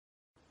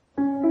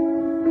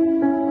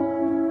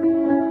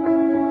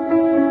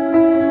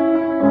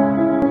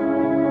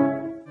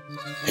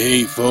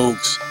Hey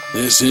folks,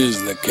 this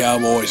is the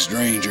Cowboy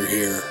Stranger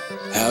here.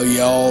 How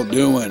y'all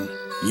doing?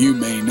 You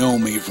may know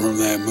me from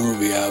that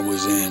movie I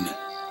was in.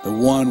 The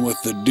one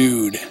with the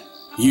dude,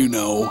 you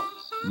know,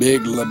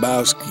 Big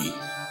Lobowski.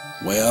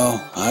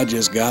 Well, I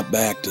just got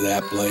back to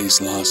that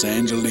place, Los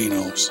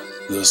Angelinos,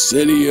 the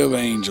city of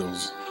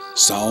angels.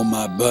 Saw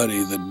my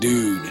buddy, the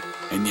dude.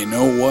 And you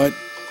know what?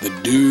 The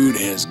dude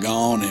has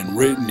gone and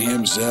written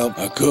himself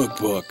a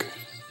cookbook.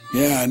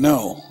 Yeah, I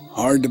know.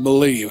 Hard to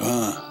believe,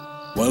 huh?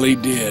 Well, he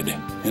did,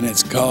 and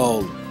it's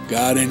called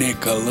Got Any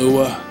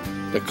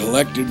Kahlua? The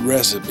Collected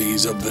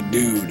Recipes of the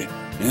Dude.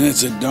 And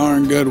it's a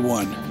darn good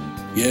one.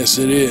 Yes,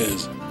 it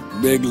is.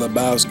 Big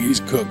Lebowski's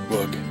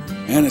cookbook.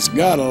 And it's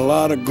got a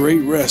lot of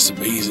great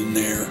recipes in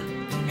there.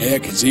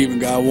 Heck, it's even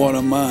got one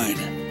of mine.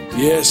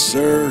 Yes,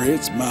 sir,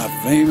 it's my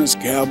famous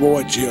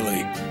cowboy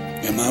chili.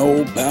 And my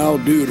old pal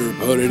Duder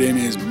put it in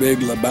his Big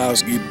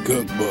Lebowski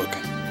cookbook.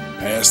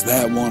 Passed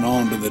that one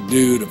on to the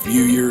dude a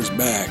few years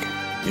back.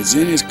 It's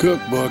in his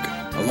cookbook,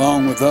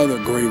 along with other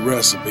great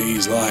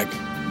recipes like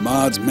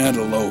Mod's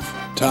Meatloaf,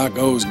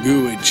 Taco's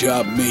gooey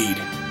chopped meat,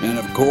 and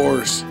of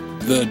course,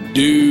 the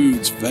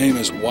dude's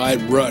famous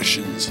White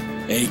Russians,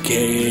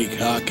 aka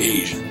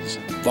Caucasians.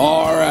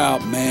 Far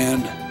out,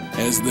 man.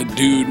 As the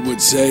dude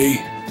would say,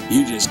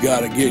 you just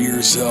gotta get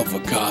yourself a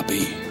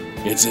copy.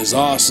 It's as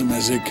awesome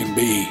as it can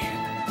be.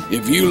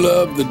 If you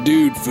love the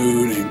dude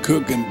food and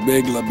cooking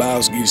Big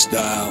Lebowski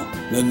style,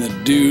 then the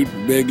Dude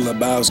Big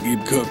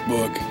Lebowski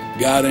cookbook,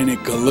 Got Any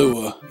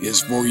Kahlua,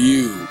 is for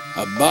you.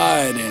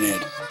 Abide in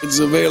it. It's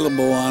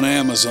available on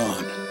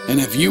Amazon.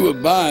 And if you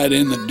abide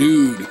in the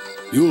dude,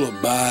 you'll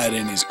abide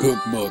in his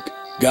cookbook,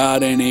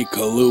 Got Any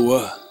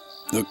Kahlua?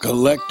 The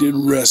Collected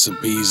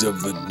Recipes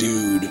of the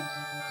Dude.